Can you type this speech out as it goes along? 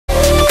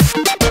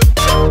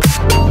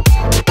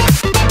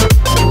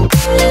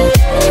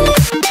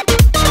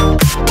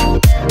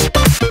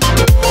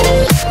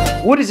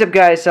is up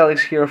guys,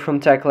 Alex here from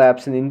Tech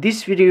Labs, and in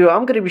this video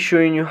I'm going to be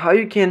showing you how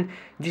you can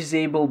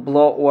disable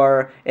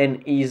bloatware in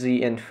an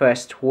easy and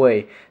fast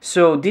way.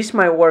 So this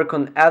might work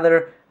on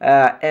other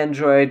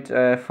Android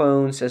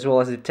phones as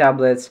well as the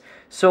tablets.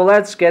 So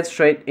let's get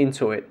straight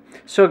into it.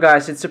 So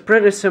guys, it's a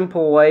pretty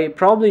simple way.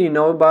 Probably you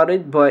know about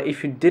it, but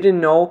if you didn't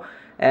know,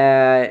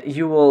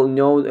 you will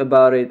know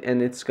about it,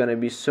 and it's gonna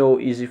be so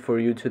easy for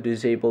you to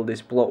disable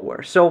this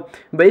bloatware. So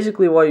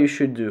basically what you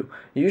should do,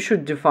 you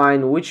should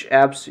define which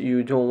apps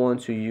you don't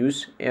want to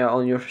use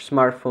on your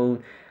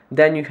smartphone.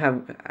 Then you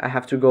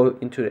have to go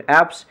into the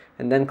apps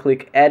and then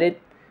click edit,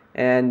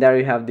 and there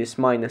you have this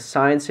minus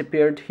signs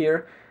appeared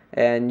here,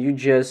 and you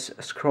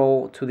just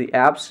scroll to the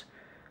apps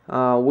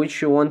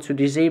which you want to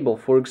disable.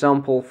 For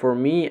example, for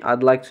me,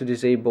 I'd like to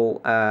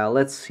disable,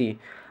 let's see,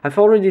 I've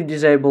already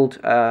disabled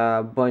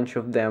a bunch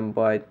of them,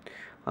 but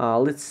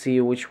let's see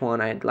which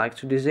one I'd like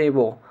to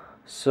disable.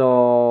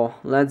 So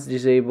let's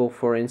disable,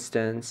 for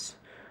instance,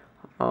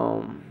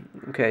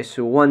 okay,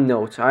 so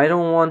OneNote. I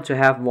don't want to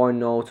have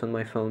OneNote on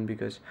my phone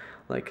because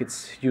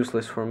it's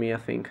useless for me, I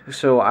think.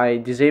 So I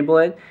disable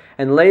it,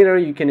 and later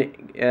you can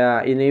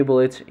enable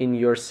it in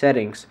your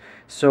settings.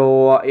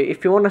 So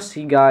if you want to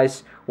see,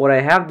 guys, what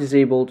I have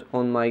disabled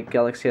on my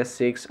Galaxy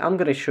S6, I'm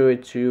gonna show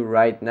it to you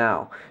right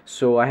now.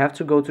 So I have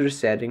to go to the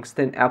settings,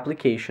 then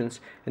applications,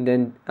 and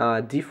then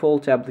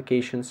default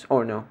applications,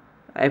 or no,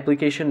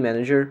 application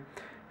manager,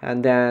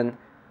 and then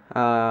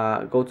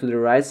go to the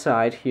right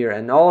side here,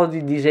 and all of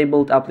the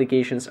disabled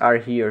applications are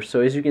here. So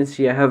as you can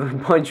see, I have a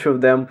bunch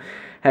of them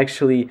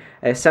actually.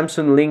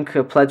 Samsung Link,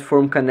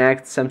 Platform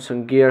Connect,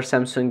 Samsung Gear,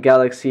 Samsung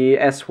Galaxy,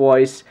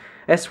 S-Voice.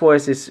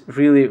 S-Voice is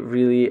really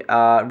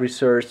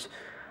resource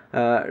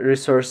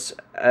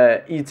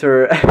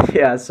eater.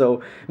 Yeah,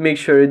 so make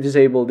sure you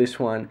disable this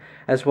one,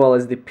 as well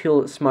as the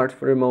Pill Smart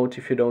Remote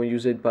if you don't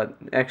use it, but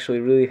actually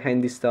really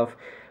handy stuff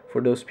for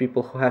those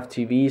people who have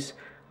TVs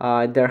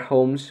at their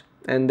homes.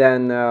 And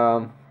then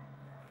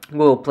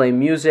Google Play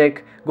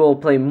Music, Google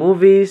Play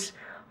Movies.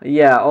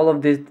 Yeah, all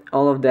of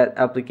that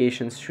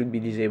applications should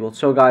be disabled.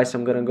 So guys,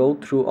 I'm gonna go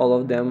through all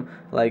of them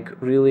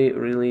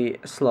really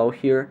slow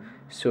here,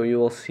 so you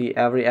will see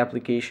every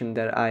application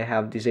that I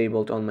have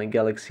disabled on my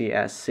Galaxy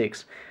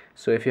S6.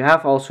 So if you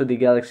have also the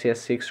Galaxy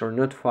S6 or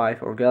Note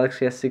 5 or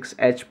Galaxy S6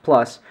 Edge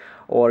Plus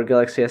or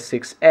Galaxy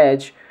S6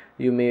 Edge,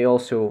 you may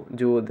also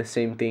do the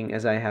same thing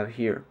as I have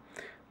here.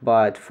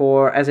 But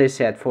as I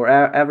said, for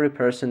every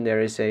person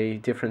there is a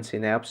difference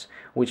in apps,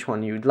 which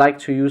one you'd like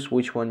to use,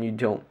 which one you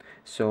don't.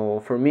 So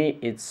for me,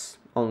 it's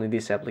only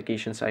these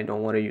applications I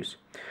don't want to use.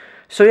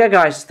 So yeah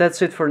guys,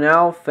 that's it for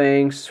now.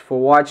 Thanks for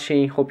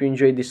watching. Hope you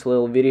enjoyed this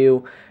little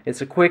video. It's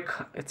a quick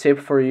tip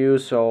for you,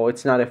 so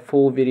it's not a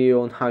full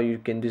video on how you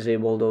can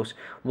disable those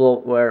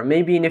bloatware.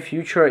 Maybe in the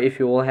future, if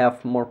you will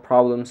have more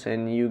problems,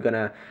 and you're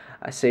gonna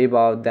say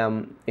about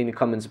them in the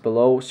comments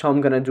below. So I'm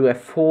gonna do a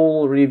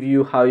full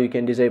review how you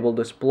can disable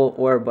this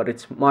bloatware, but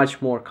it's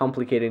much more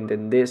complicated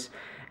than this,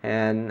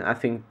 and I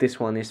think this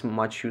one is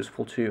much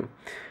useful to you.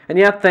 And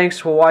yeah, thanks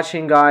for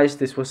watching guys.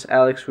 This was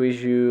Alex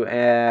with you,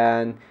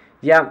 and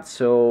yeah,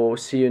 so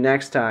see you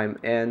next time,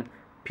 and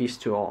peace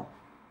to all.